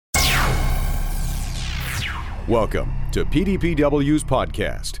Welcome to PDPW's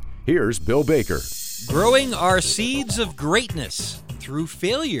podcast. Here's Bill Baker. Growing our seeds of greatness through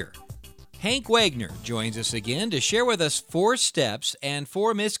failure. Hank Wagner joins us again to share with us 4 steps and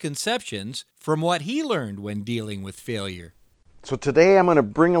 4 misconceptions from what he learned when dealing with failure. So today I'm going to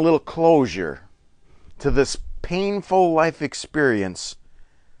bring a little closure to this painful life experience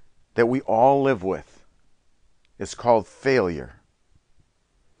that we all live with. It's called failure.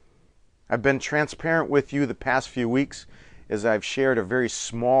 I've been transparent with you the past few weeks as I've shared a very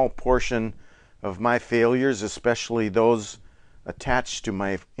small portion of my failures, especially those attached to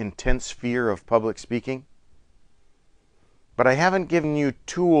my intense fear of public speaking. But I haven't given you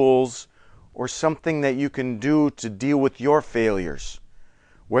tools or something that you can do to deal with your failures,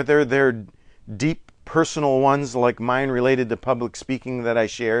 whether they're deep personal ones like mine related to public speaking that I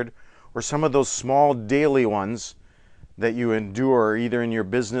shared, or some of those small daily ones that you endure either in your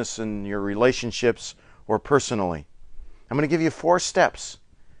business and your relationships or personally. I'm going to give you 4 steps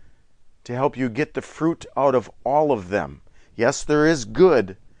to help you get the fruit out of all of them. Yes, there is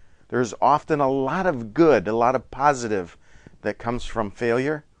good. There's often a lot of good, a lot of positive that comes from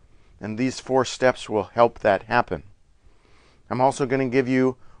failure, and these 4 steps will help that happen. I'm also going to give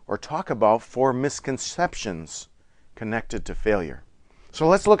you or talk about 4 misconceptions connected to failure. So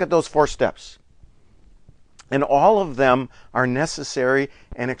let's look at those 4 steps. And all of them are necessary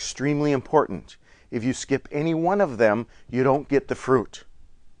and extremely important. If you skip any one of them, you don't get the fruit.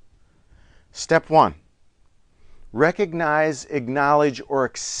 Step 1. Recognize, acknowledge, or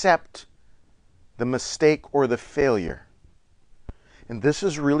accept the mistake or the failure. And this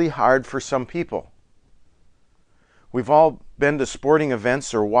is really hard for some people. We've all been to sporting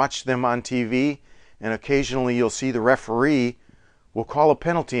events or watched them on TV, and occasionally you'll see the referee will call a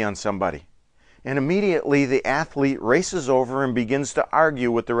penalty on somebody. And immediately the athlete races over and begins to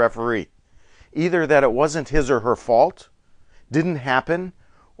argue with the referee. Either that it wasn't his or her fault, didn't happen,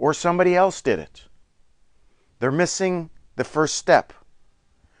 or somebody else did it. They're missing the first step.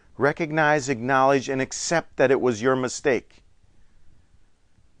 Recognize, acknowledge, and accept that it was your mistake.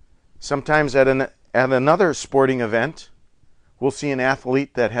 Sometimes at another sporting event, we'll see an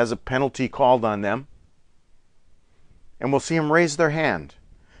athlete that has a penalty called on them, and we'll see them raise their hand.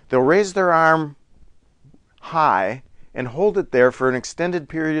 They'll raise their arm high and hold it there for an extended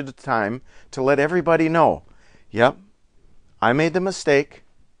period of time to let everybody know, yep, I made the mistake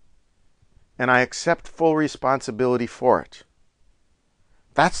and I accept full responsibility for it.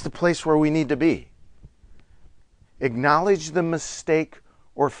 That's the place where we need to be. Acknowledge the mistake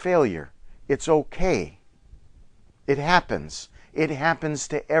or failure. It's okay. It happens. It happens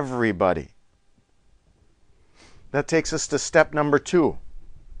to everybody. That takes us to step number 2.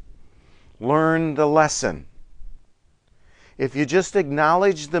 Learn the lesson. If you just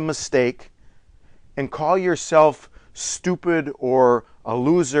acknowledge the mistake and call yourself stupid or a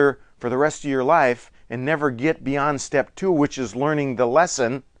loser for the rest of your life and never get beyond step 2, which is learning the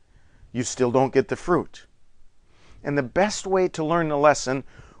lesson, you still don't get the fruit. And the best way to learn the lesson,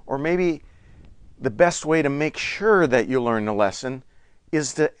 or maybe the best way to make sure that you learn the lesson,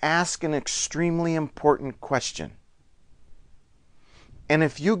 is to ask an extremely important question. And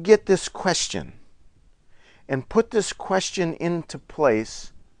if you get this question and put this question into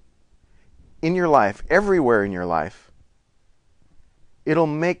place in your life, everywhere in your life, it'll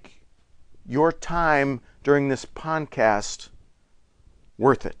make your time during this podcast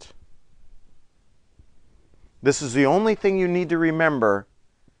worth it. This is the only thing you need to remember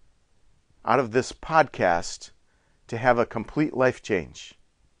out of this podcast to have a complete life change.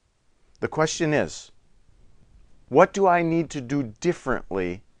 The question is, what do I need to do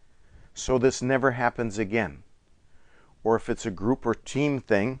differently so this never happens again? Or if it's a group or team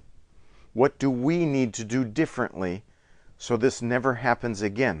thing, what do we need to do differently so this never happens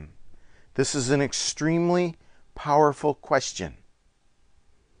again? This is an extremely powerful question.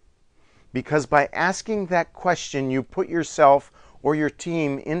 Because by asking that question, you put yourself or your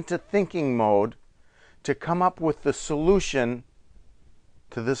team into thinking mode to come up with the solution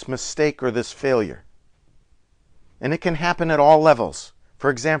to this mistake or this failure. And it can happen at all levels.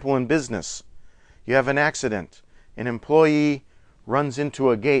 For example, in business, you have an accident. An employee runs into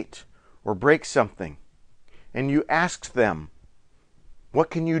a gate or breaks something, and you ask them,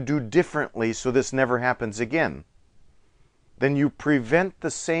 what can you do differently so this never happens again? Then you prevent the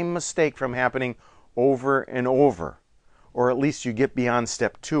same mistake from happening over and over, or at least you get beyond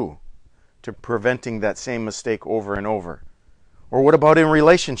step 2 to preventing that same mistake over and over. Or what about in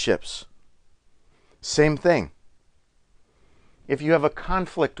relationships? Same thing. If you have a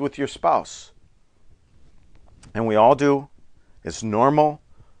conflict with your spouse, and we all do, it's normal,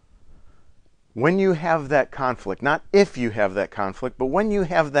 When you have that conflict, not if you have that conflict, but when you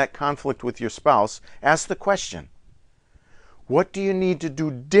have that conflict with your spouse, ask the question, what do you need to do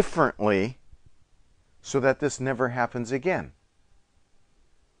differently so that this never happens again?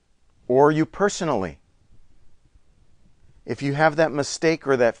 Or you personally. If you have that mistake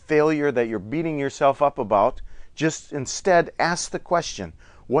or that failure that you're beating yourself up about, just instead ask the question,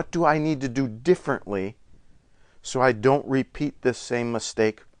 what do I need to do differently so I don't repeat this same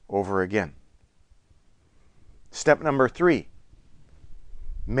mistake over again? Step number 3,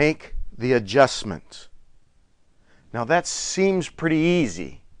 make the adjustment. Now that seems pretty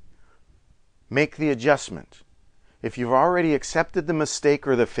easy. Make the adjustment. If you've already accepted the mistake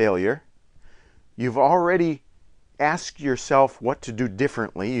or the failure, you've already asked yourself what to do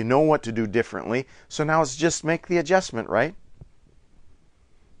differently, you know what to do differently, so now it's just make the adjustment, right?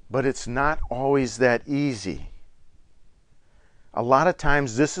 But it's not always that easy. A lot of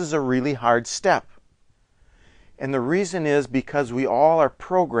times this is a really hard step. And the reason is because we all are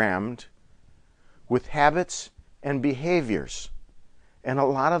programmed with habits and behaviors. And a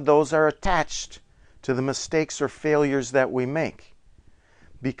lot of those are attached to the mistakes or failures that we make.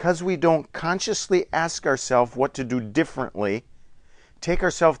 Because we don't consciously ask ourselves what to do differently, take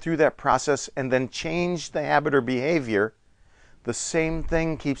ourselves through that process, and then change the habit or behavior, the same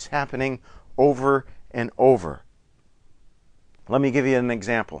thing keeps happening over and over. Let me give you an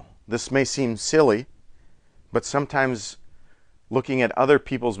example. This may seem silly, but sometimes looking at other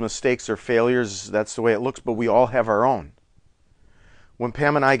people's mistakes or failures, that's the way it looks, but we all have our own. When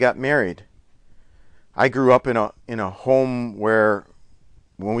Pam and I got married, I grew up in a home where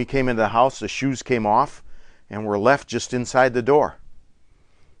when we came into the house, the shoes came off and were left just inside the door.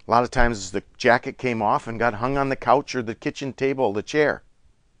 A lot of times the jacket came off and got hung on the couch or the kitchen table, the chair.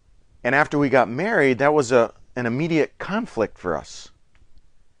 And after we got married, that was an immediate conflict for us.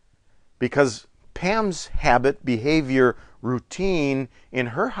 Because Pam's habit, behavior, routine in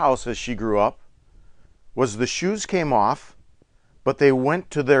her house as she grew up was the shoes came off, but they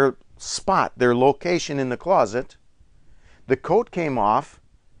went to their spot, their location in the closet. The coat came off,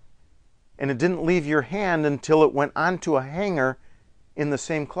 and it didn't leave your hand until it went onto a hanger in the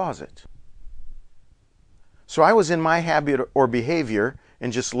same closet. So I was in my habit or behavior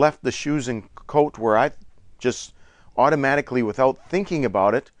and just left the shoes and coat where I just automatically, without thinking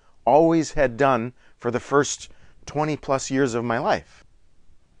about it, always had done for the first 20 plus years of my life.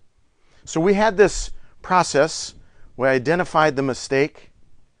 So we had this process. We identified the mistake.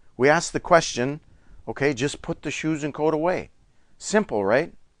 We asked the question, okay, just put the shoes and coat away. Simple,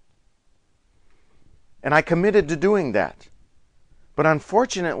 right? And I committed to doing that. But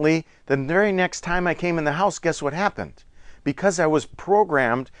unfortunately, the very next time I came in the house, guess what happened? Because I was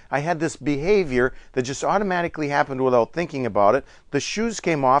programmed, I had this behavior that just automatically happened without thinking about it. The shoes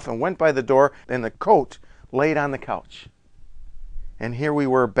came off and went by the door, and the coat laid on the couch. And here we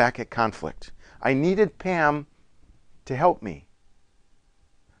were back at conflict. I needed Pam to help me.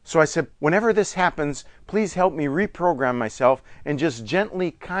 So I said, whenever this happens, please help me reprogram myself and just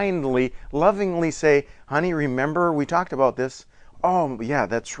gently, kindly, lovingly say, honey, remember we talked about this? Oh, yeah,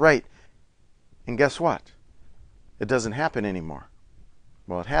 that's right. And guess what? It doesn't happen anymore.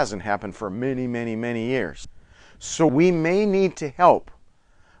 Well, it hasn't happened for many, many, many years. So we may need to help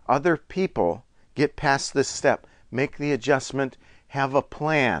other people get past this step, make the adjustment, have a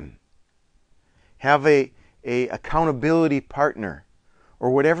plan, have a accountability partner, or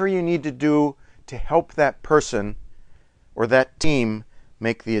whatever you need to do to help that person or that team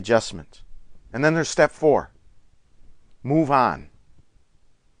make the adjustment. And then there's step 4. Move on.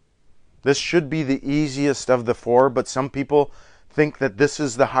 This should be the easiest of the 4, but some people think that this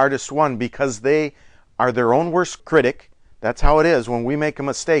is the hardest one because they are their own worst critic. That's how it is. When we make a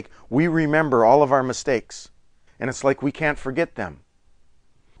mistake, we remember all of our mistakes. And it's like we can't forget them.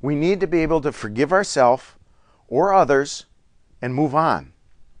 We need to be able to forgive ourselves or others and move on.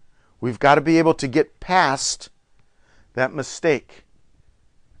 We've got to be able to get past that mistake.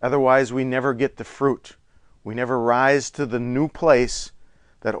 Otherwise, we never get the fruit. We never rise to the new place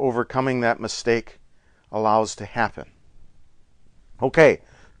that overcoming that mistake allows to happen. Okay,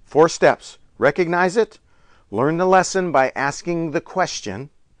 4 steps. Recognize it. Learn the lesson by asking the question,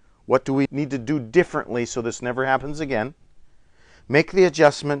 what do we need to do differently so this never happens again? Make the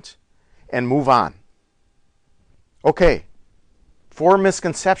adjustment and move on. Okay, 4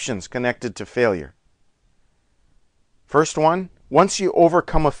 misconceptions connected to failure. First one, once you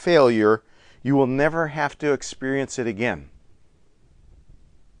overcome a failure, you will never have to experience it again.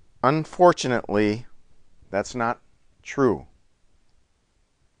 Unfortunately, that's not true.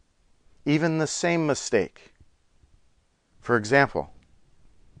 Even the same mistake. For example,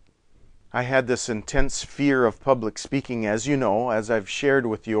 I had this intense fear of public speaking, as you know, as I've shared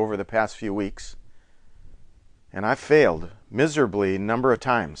with you over the past few weeks. And I failed miserably a number of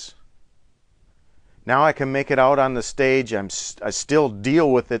times. Now I can make it out on the stage. I still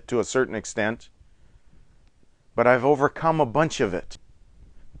deal with it to a certain extent, but I've overcome a bunch of it.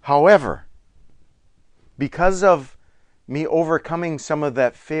 However, because of me overcoming some of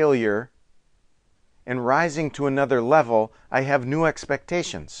that failure and rising to another level, I have new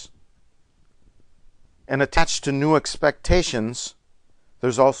expectations. And attached to new expectations,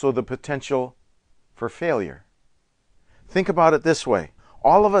 there's also the potential for failure. Think about it this way.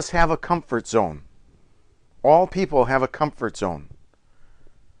 All of us have a comfort zone. All people have a comfort zone.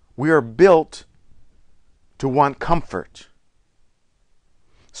 We are built to want comfort.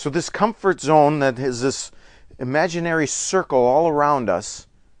 So this comfort zone that is this imaginary circle all around us,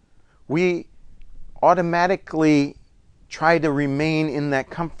 we automatically try to remain in that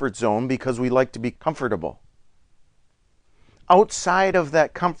comfort zone because we like to be comfortable. Outside of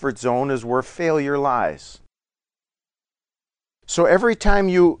that comfort zone is where failure lies. So every time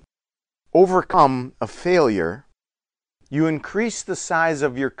you overcome a failure, you increase the size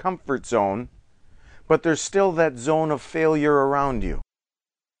of your comfort zone, but there's still that zone of failure around you.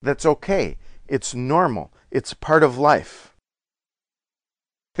 That's okay. It's normal. It's part of life.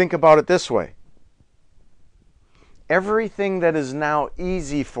 Think about it this way. Everything that is now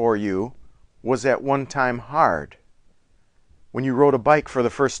easy for you was at one time hard. When you rode a bike for the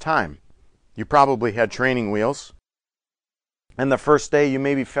first time, you probably had training wheels. And the first day you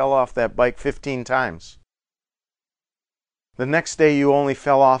maybe fell off that bike 15 times. The next day you only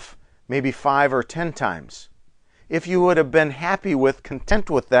fell off maybe 5 or 10 times. If you would have been content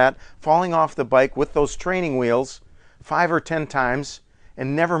with that, falling off the bike with those training wheels 5 or 10 times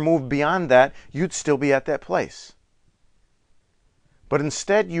and never moved beyond that, you'd still be at that place. But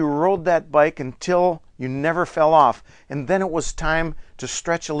instead you rode that bike until you never fell off, and then it was time to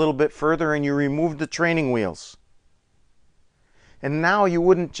stretch a little bit further and you removed the training wheels. And now you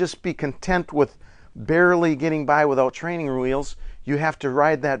wouldn't just be content with barely getting by without training wheels. You have to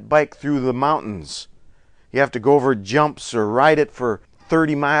ride that bike through the mountains. You have to go over jumps or ride it for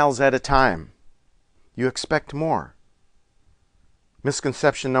 30 miles at a time. You expect more.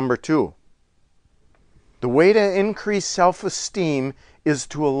 Misconception number 2. The way to increase self-esteem is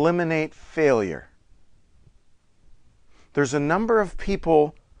to eliminate failure. There's a number of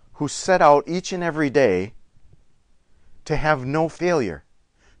people who set out each and every day to have no failure,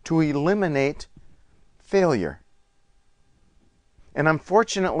 to eliminate failure. And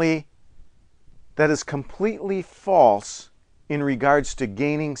unfortunately, that is completely false in regards to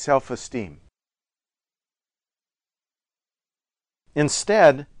gaining self-esteem.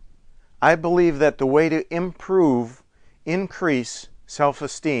 Instead, I believe that the way to increase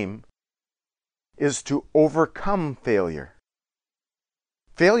self-esteem is to overcome failure.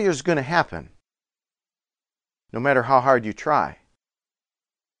 Failure is going to happen, no matter how hard you try.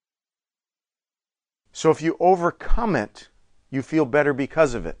 So if you overcome it, you feel better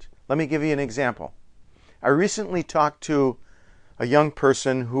because of it. Let me give you an example. I recently talked to a young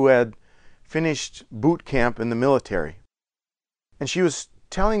person who had finished boot camp in the military. And she was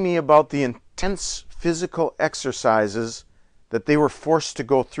telling me about the intense physical exercises that they were forced to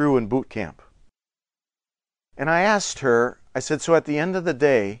go through in boot camp. And I asked her, I said, so at the end of the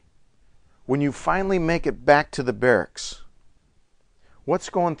day, when you finally make it back to the barracks, what's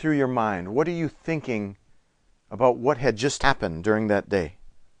going through your mind? What are you thinking about what had just happened during that day?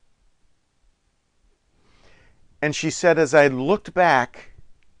 And she said, as I looked back,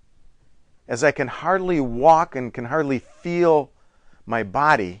 as I can hardly walk and can hardly feel my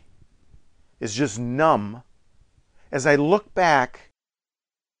body is just numb, as I look back,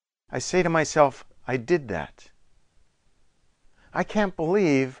 I say to myself, I did that. I can't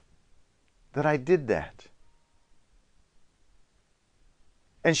believe that I did that.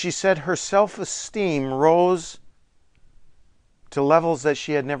 And she said her self-esteem rose to levels that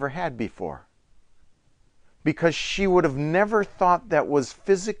she had never had before, because she would have never thought that was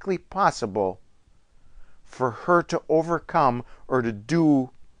physically possible for her to overcome or to do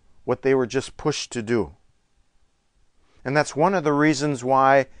what they were just pushed to do. And that's one of the reasons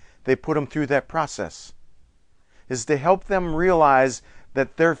why they put them through that process, is to help them realize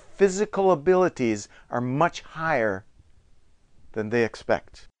that their physical abilities are much higher than they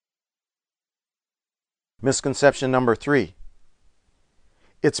expect. Misconception number 3.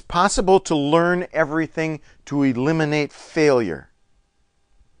 It's possible to learn everything to eliminate failure.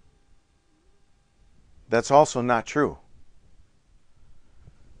 That's also not true.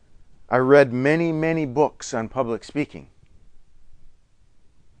 I read many, many books on public speaking.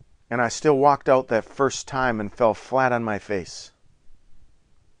 And I still walked out that first time and fell flat on my face.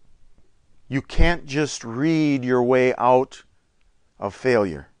 You can't just read your way out of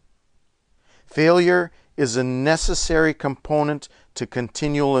failure. Failure is a necessary component to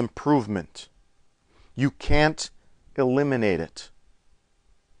continual improvement. You can't eliminate it.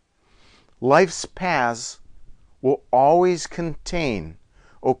 Life's paths will always contain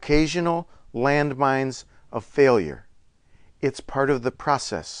occasional landmines of failure. It's part of the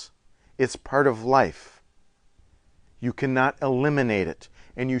process. It's part of life. You cannot eliminate it,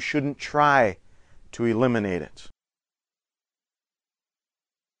 and you shouldn't try to eliminate it.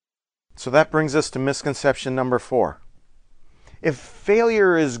 So that brings us to misconception number 4. If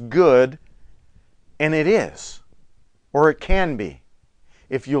failure is good, and it is, or it can be,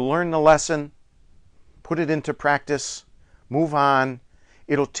 if you learn the lesson, put it into practice, move on,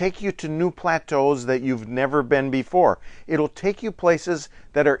 it'll take you to new plateaus that you've never been before. It'll take you places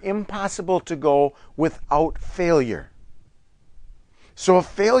that are impossible to go without failure. So if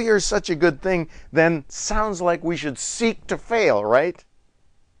failure is such a good thing, then sounds like we should seek to fail, right?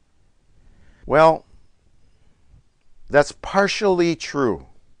 Well, that's partially true.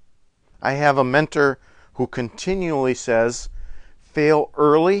 I have a mentor who continually says, fail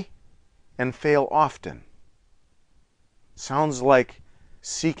early and fail often. Sounds like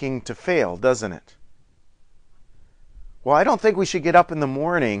seeking to fail, doesn't it? Well, I don't think we should get up in the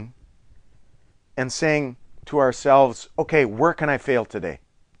morning and saying to ourselves, okay, where can I fail today?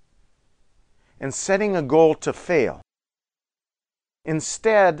 And setting a goal to fail.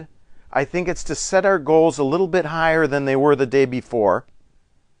 Instead, I think it's to set our goals a little bit higher than they were the day before,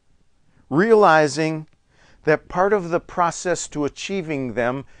 realizing that part of the process to achieving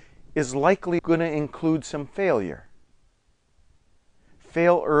them is likely going to include some failure.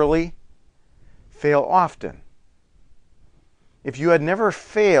 Fail early, fail often. If you had never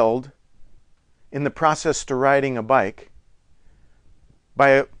failed in the process to riding a bike,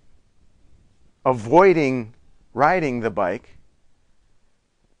 by avoiding riding the bike,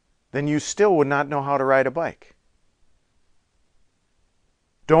 then you still would not know how to ride a bike.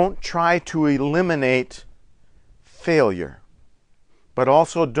 Don't try to eliminate failure, but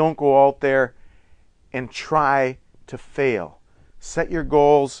also don't go out there and try to fail. Set your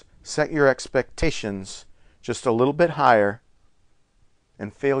goals, set your expectations just a little bit higher,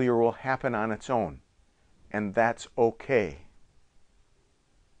 and failure will happen on its own. And that's okay.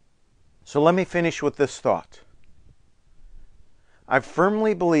 So let me finish with this thought. I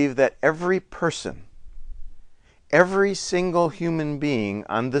firmly believe that every person, every single human being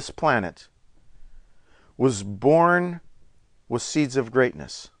on this planet was born with seeds of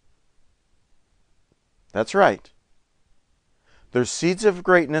greatness. That's right. There's seeds of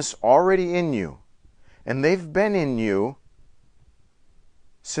greatness already in you, and they've been in you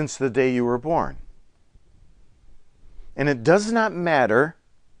since the day you were born. And it does not matter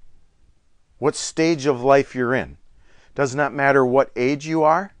what stage of life you're in. Does not matter what age you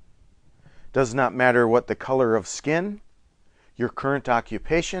are. Does not matter what the color of skin, your current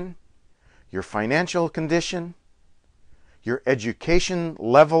occupation, your financial condition, your education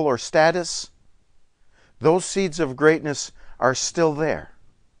level or status. Those seeds of greatness are still there,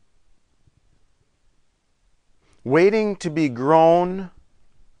 waiting to be grown,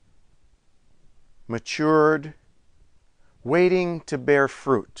 matured, waiting to bear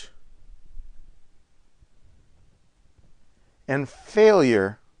fruit. And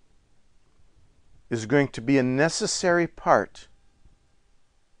failure is going to be a necessary part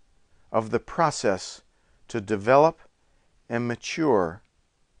of the process to develop and mature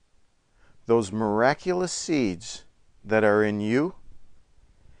those miraculous seeds that are in you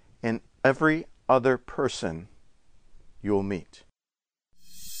and every other person you'll meet.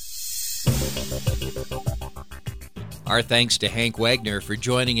 Our thanks to Hank Wagner for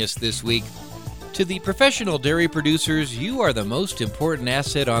joining us this week. To the professional dairy producers, you are the most important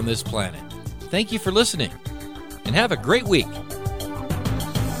asset on this planet. Thank you for listening, and have a great week.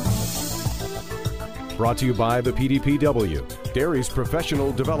 Brought to you by the PDPW, Dairy's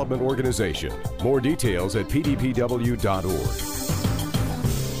professional development organization. More details at pdpw.org.